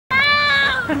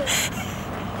So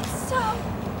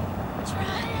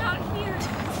dry out here.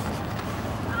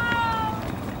 Oh,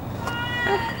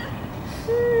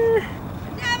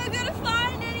 never gonna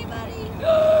find anybody.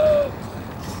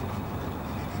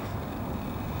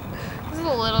 This is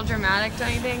a little dramatic,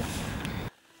 don't you think?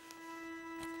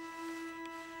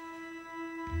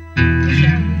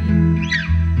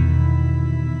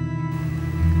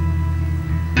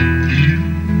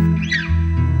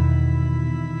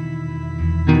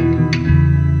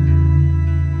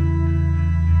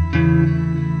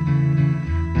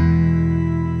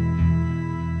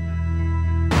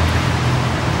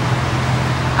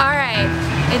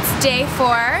 It's day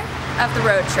 4 of the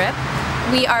road trip.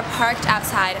 We are parked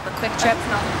outside of a Quick Trip.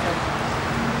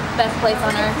 Best place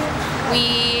on earth.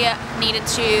 We needed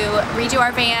to redo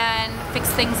our van, fix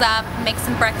things up, make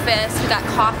some breakfast. We got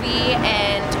coffee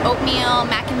and oatmeal,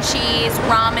 mac and cheese,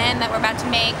 ramen that we're about to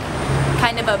make.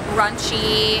 Kind of a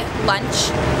brunchy lunch.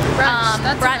 Brunch.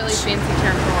 That's brunch. a really fancy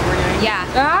term for what we're doing. Yeah.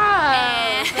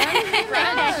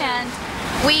 And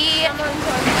we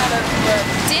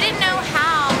didn't know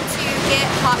how to get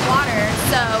hot water,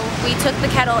 so we took the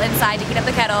kettle inside to heat up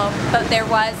the kettle, but there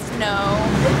was no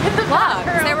plugs.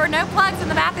 There were no plugs in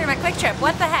the bathroom at Quick Trip.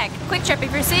 What the heck? Quick Trip,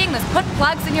 if you're seeing this, put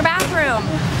plugs in your bathroom.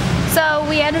 So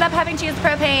we ended up having to use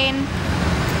propane.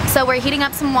 So we're heating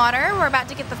up some water. We're about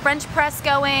to get the French press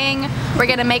going. We're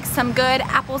gonna make some good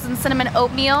apples and cinnamon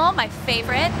oatmeal, my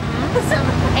favorite.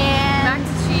 And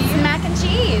mac and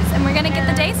cheese. And we're gonna get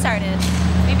the day started.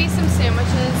 Maybe some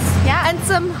sandwiches. Yeah. And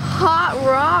some hot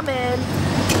ramen.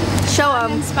 Show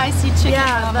them. And spicy chicken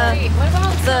ramen. What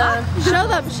about show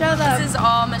them. This is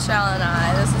all Michelle and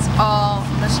I. This is all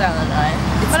Michelle and I.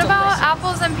 What about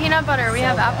apples and peanut butter? We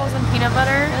have apples and peanut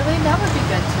butter. Really? That would be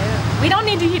good too. We don't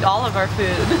need to eat all of our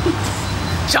food.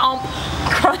 Jump!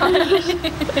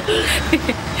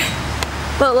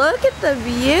 But look at the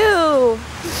view.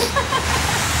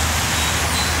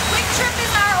 Quick Trip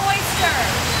is our oyster.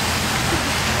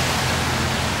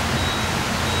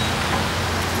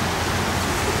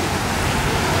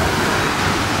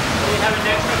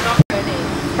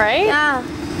 Right? Yeah.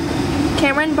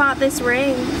 Cameron bought this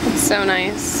ring. It's so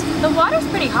nice. The water's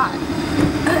pretty hot.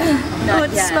 Oh,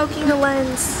 it's smoking the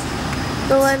lens.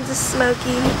 The lens is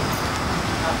smoky.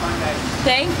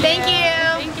 Thank you. Thank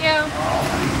you.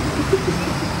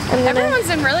 I'm gonna Everyone's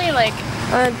been really like,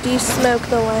 de-smoke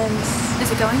the lens.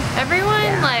 Is it going?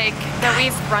 everyone like that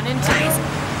we've run into.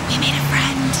 We made a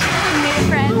friend. We made a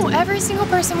friend. No, every single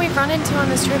person we've run into on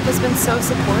this trip has been so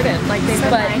supportive. Like they've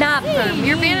been like, not from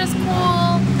your van is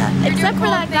cool. Except for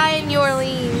that guy in New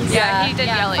Orleans. Yeah, he did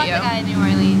yell at you. The guy in New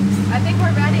Orleans. I think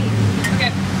we're ready.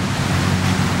 Okay.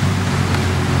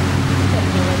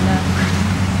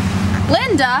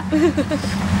 Linda.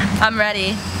 I'm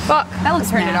ready. Fuck. That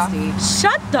looks nasty.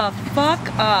 Shut the fuck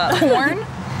up. Corn?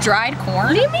 Dried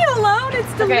corn? Leave me alone, it's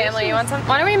delicious. Okay, Emily, you want some?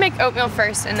 Why don't we make oatmeal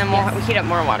first and then we'll heat up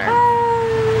more water?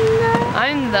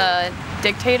 I'm the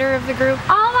dictator of the group.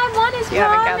 All I want is You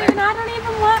haven't ramen. gathered. I don't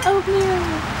even want oatmeal.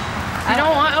 You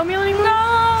don't want oatmeal anymore?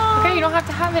 No. Okay, you don't have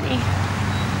to have any.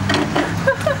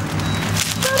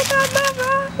 What about my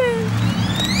ramen?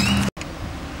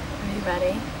 Are you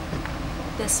ready?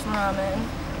 This ramen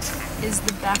is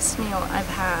the best meal I've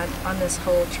had on this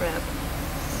whole trip.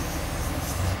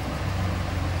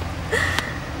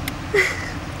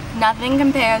 Nothing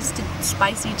compares to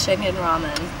spicy chicken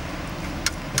ramen.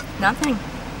 Nothing.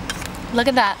 Look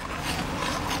at that.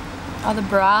 All the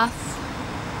broth.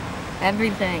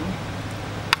 Everything.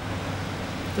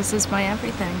 This is my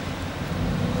everything.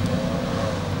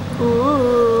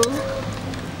 Ooh.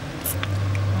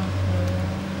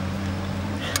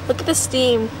 Look at the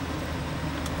steam.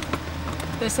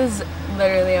 This is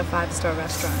literally a 5-star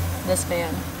restaurant. This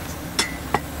van.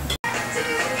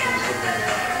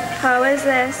 How is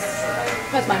this?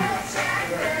 That's mine.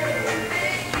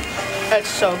 It's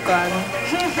so good.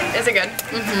 Is it good?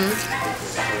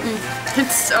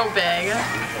 It's so big.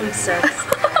 I'm so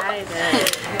excited.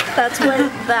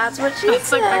 That's what she It's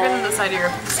said. like bigger than the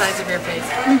size of your face.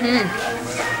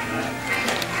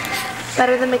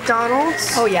 Better than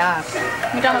McDonald's? Oh yeah.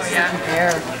 McDonald's Oh, yeah. doesn't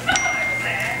compare.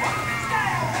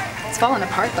 It's falling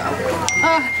apart though.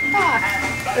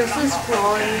 This is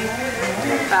quality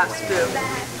fast food.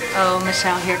 Oh,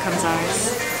 Michelle, here comes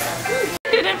ours.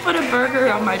 You didn't put a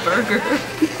burger on my burger.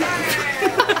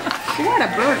 What a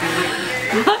burger.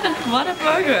 What a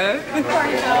burger.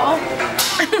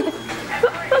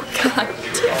 God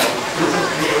damn.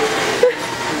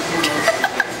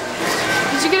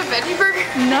 Did you get a veggie burger?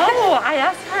 No, I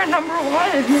asked for a number 1.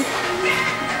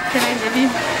 Can I give you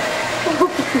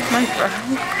my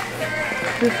fries?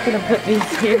 Just gonna put these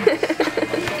here.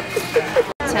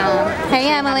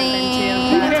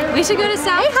 family. We should go to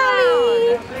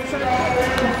Southtown.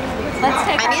 Let's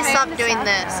take I need to stop doing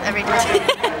this every time.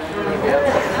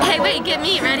 Hey, wait, get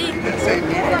me ready.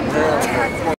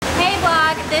 Hey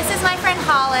vlog, this is my friend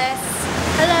Hollis.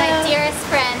 Hello. My dearest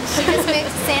friend. She just moved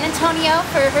to San Antonio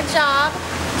for her job.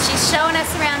 She's showing us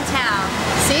around town.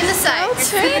 Seeing the sights.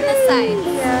 Seeing the sights.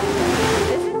 Yeah.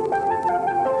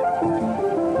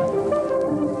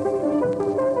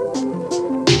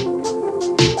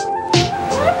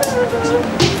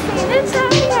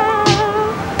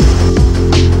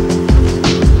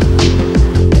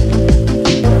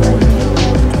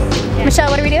 Michelle,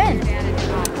 what are we doing?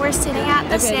 We're sitting at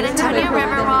the San Antonio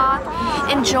Riverwalk,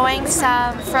 enjoying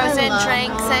some frozen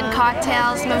drinks and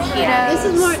cocktails, mojitos. This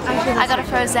is more. I got a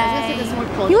frosé.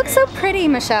 You look so pretty,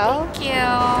 Michelle. Thank you.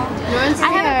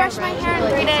 I haven't brushed my hair in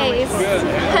 3 days.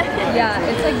 Yeah,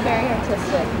 it's like very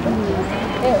artistic.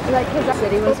 Like his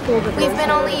city was cool, but We've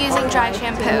been only using dry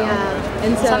shampoo,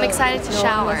 and so I'm excited to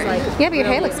shower. Yeah, but your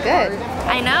hair looks good.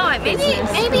 I know.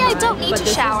 Maybe I don't need to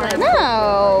shower.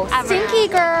 No, stinky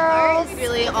girls.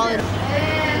 Really all in.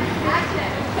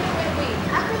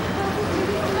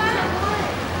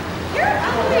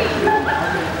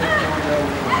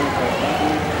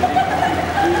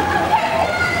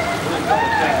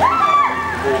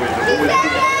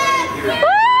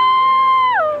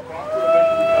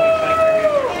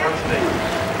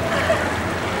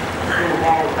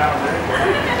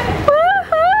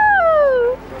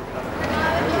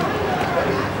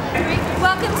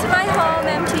 Welcome to my home,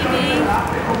 MTV.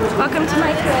 Welcome to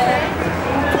my crib.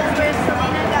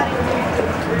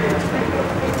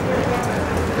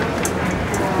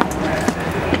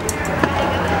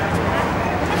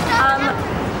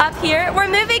 Up here, we're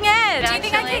moving in. Do you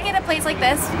think I could get a place like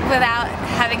this without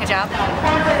having a job?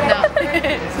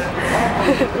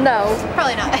 No,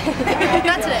 probably not.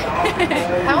 Not today.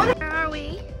 Where are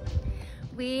we?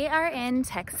 We are in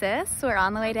Texas. We're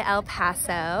on the way to El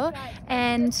Paso.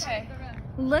 And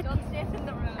look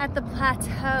at the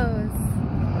plateaus.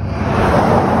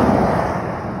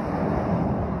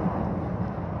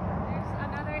 There's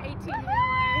another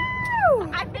 18-wheeler.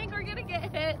 I think we're gonna get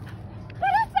hit. But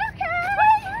it's okay!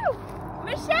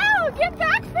 Michelle, get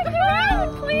back from the road,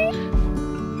 please!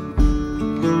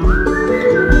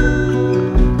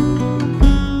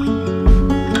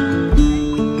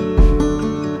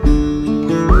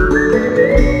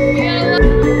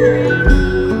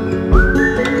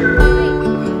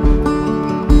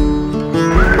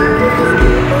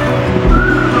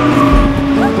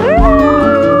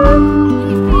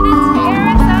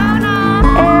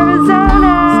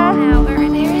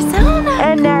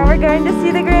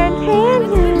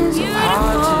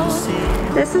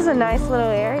 This is a nice little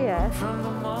area.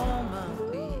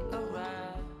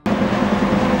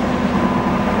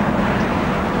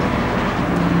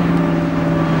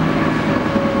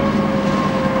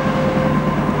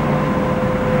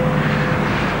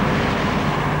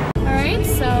 Alright,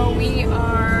 so we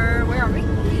are, where are we?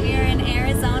 We are in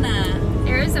Arizona.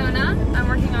 Arizona. I'm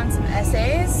working on some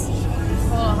essays. A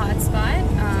little hot spot.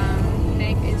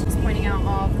 Nick is just pointing out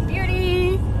all the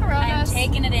beauty around I'm us.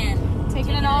 taking it in.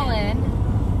 Taking it all in.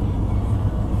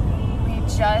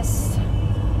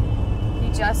 We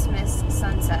just missed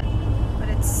sunset, but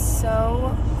it's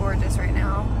so gorgeous right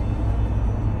now.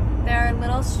 There are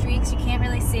little streaks, you can't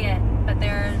really see it, but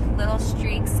there are little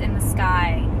streaks in the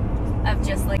sky of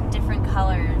just like different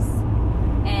colors.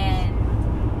 And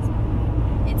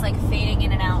it's like fading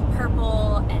in and out,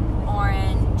 purple and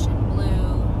orange and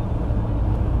blue.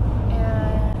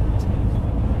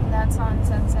 And that's on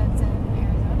sunsets in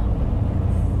Arizona.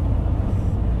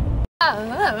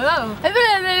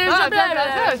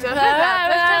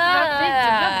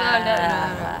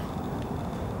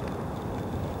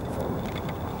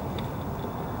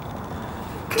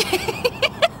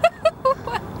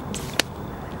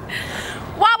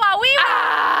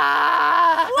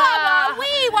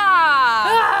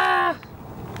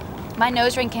 My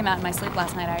nose ring came out in my sleep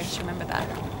last night. I just remember that.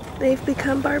 They've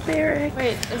become barbaric.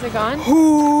 Wait, is it gone?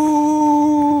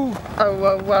 Ooh. Oh,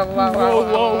 whoa, whoa, whoa, whoa,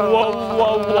 whoa,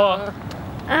 whoa, whoa.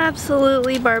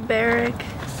 Absolutely barbaric.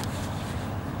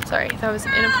 Sorry, that was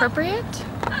inappropriate.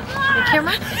 The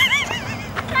camera?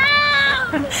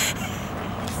 It's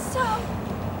so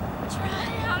dry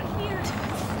out here.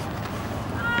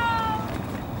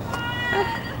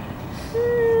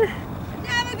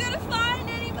 Never gonna find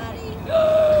anybody.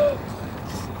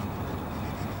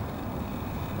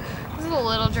 This is a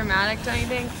little dramatic, don't you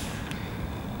think?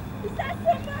 Is that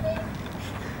somebody?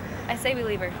 I say we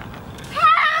leave her.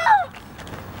 Help!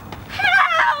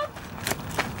 Help!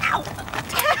 Ow!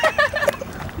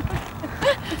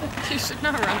 She's should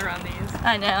not run around these.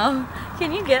 I know.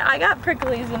 Can you get? I got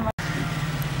pricklies in my.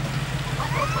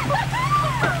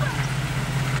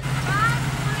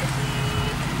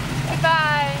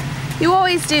 Goodbye. You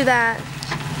always do that.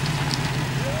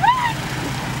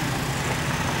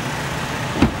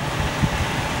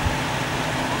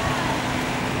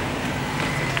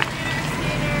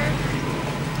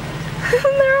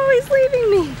 They're always leaving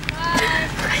me.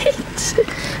 Wait.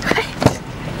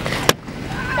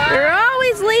 They're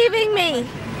always leaving me.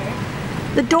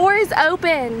 The door is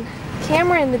open.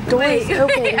 Cameron, the door is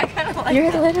open.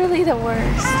 You're literally the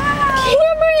worst.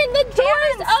 Cameron, the door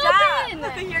is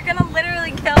open. You're gonna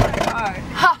literally kill the car.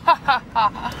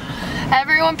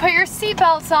 Everyone put your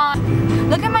seatbelts on.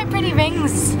 Look at my pretty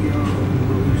rings.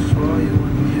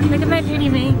 Look at my pretty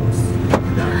rings.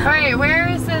 Alright, where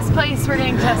is this place we're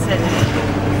getting tested?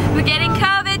 We're getting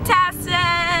COVID tested.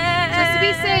 Just to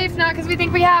be safe, not because we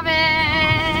think we have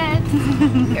it.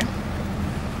 Here.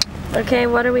 Okay,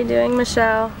 what are we doing,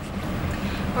 Michelle?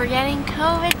 We're getting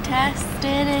COVID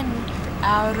tested in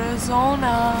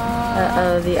Arizona.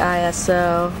 Uh-oh, the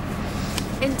ISO.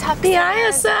 In Tucson. The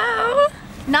ISO!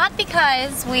 Not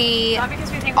because we Not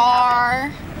because we think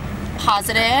are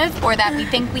positive or that we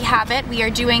think we have it. We are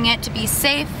doing it to be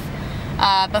safe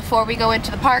before we go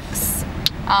into the parks.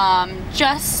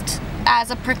 Just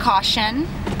as a precaution.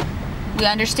 We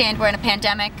understand we're in a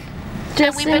pandemic.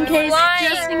 Just in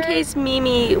case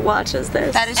Mimi watches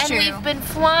this. That is And true. we've been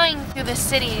flying through the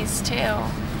cities too.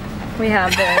 We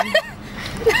have been.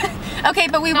 Okay,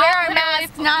 but we wear our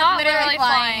masks, not literally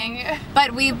flying.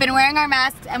 But we've been wearing our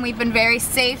masks and we've been very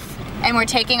safe and we're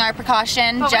taking our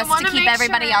precaution But we just to wanna keep make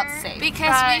everybody sure else safe.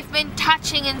 Because we've been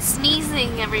touching and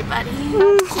sneezing everybody.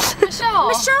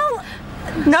 Michelle.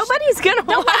 Nobody's gonna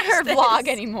watch her this. vlog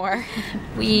anymore.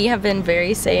 We have been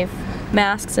very safe.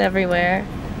 Masks everywhere.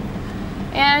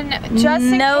 And just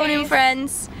in no case, new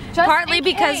friends. just Partly in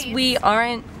because case. we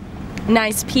aren't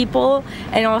nice people,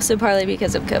 and also partly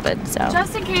because of COVID. So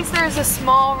Just in case there's a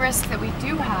small risk that we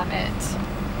do have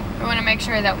it, we want to make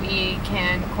sure that we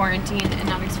can quarantine and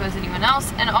not expose anyone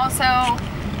else, and also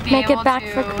be Make it able back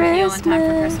to for heal in time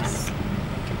for Christmas. Christmas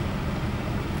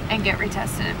and get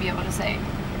retested and be able to say.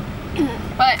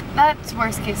 But that's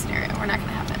worst case scenario. We're not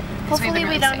gonna have it. 'cause we've Hopefully been we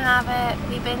really don't safe. have it.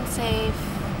 We've been safe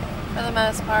for the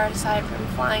most part, aside from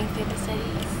flying through the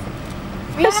cities.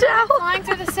 We haven't Michelle. been flying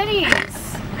through the cities.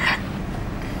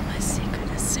 my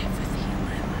secret is safe with you,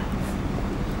 my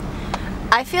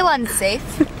love. I feel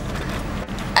unsafe.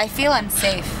 I feel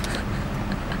unsafe.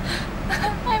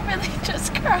 I really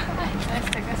just cried. Can I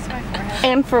stick this to my forehead?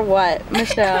 And for what,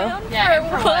 Michelle? Yeah, and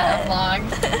for what?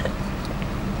 Vlog.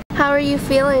 How are you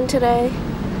feeling today?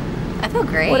 I feel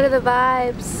great. What are the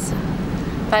vibes?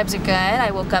 Vibes are good.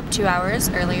 I woke up 2 hours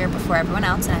earlier before everyone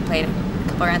else and I played a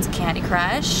couple rounds of Candy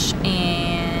Crush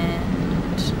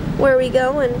and Where are we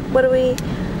going? What are we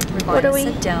we're going to we-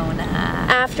 Sedona.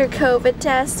 after COVID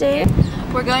testing?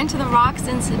 We're going to the rocks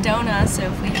in Sedona, so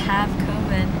if we have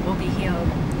COVID, we'll be healed.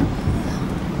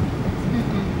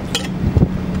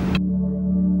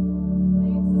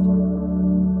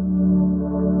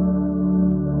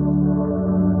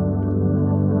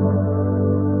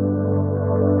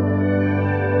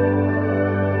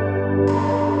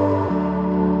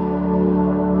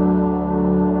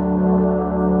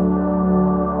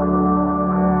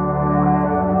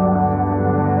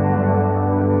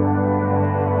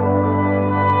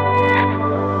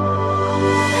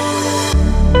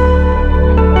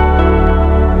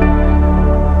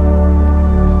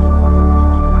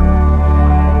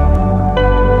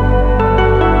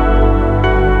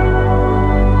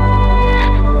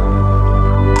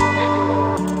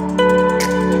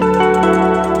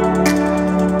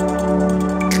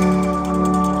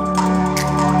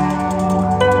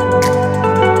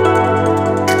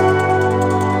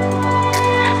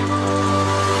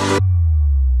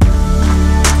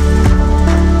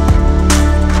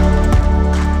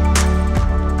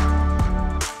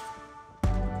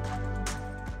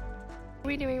 What are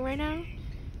we doing right now?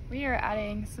 We are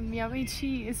adding some yummy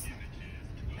cheese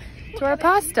to our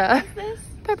pasta.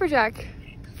 Pepper jack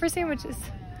for sandwiches.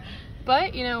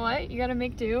 But you know what? You gotta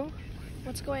make do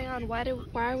What's going on? Why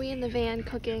are we in the van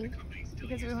cooking?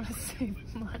 because we want to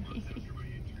save money.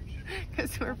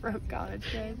 Because we're broke college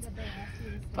kids.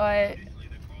 But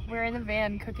we're in the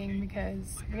van cooking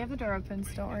because we have the door open,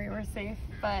 so don't worry, we're safe.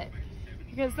 But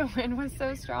because the wind was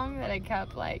so strong that it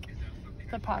kept like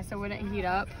the pasta wouldn't heat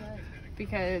up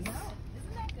because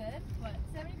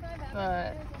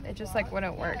it just like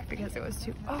wouldn't work because it was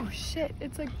too, oh shit,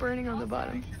 it's like burning on the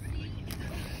bottom.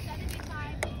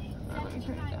 Let me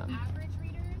turn it down.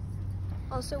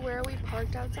 Also, where are we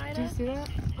parked outside Do you of? see that?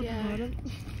 Yeah.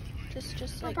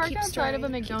 Just We're like parked keep outside of a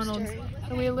stirring, keep McDonald's. stirring.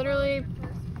 So we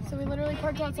literally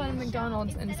parked outside of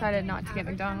McDonald's and decided not to get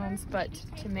McDonald's, but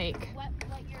to make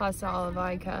pasta alla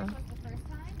vodka.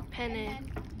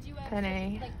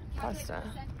 Penne Pasta.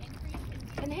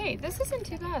 And hey, this isn't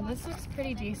too bad. This looks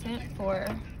pretty decent for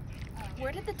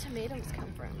Where did the tomatoes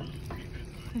come from?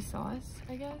 the sauce,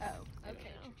 I guess. Oh,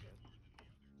 okay.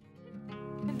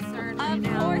 Of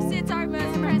course, it's our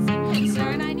most pressing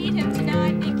concern. I need him to know.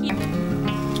 I think he.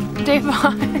 Day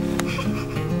 5.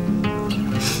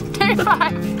 Day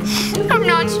 5. I'm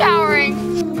not showering.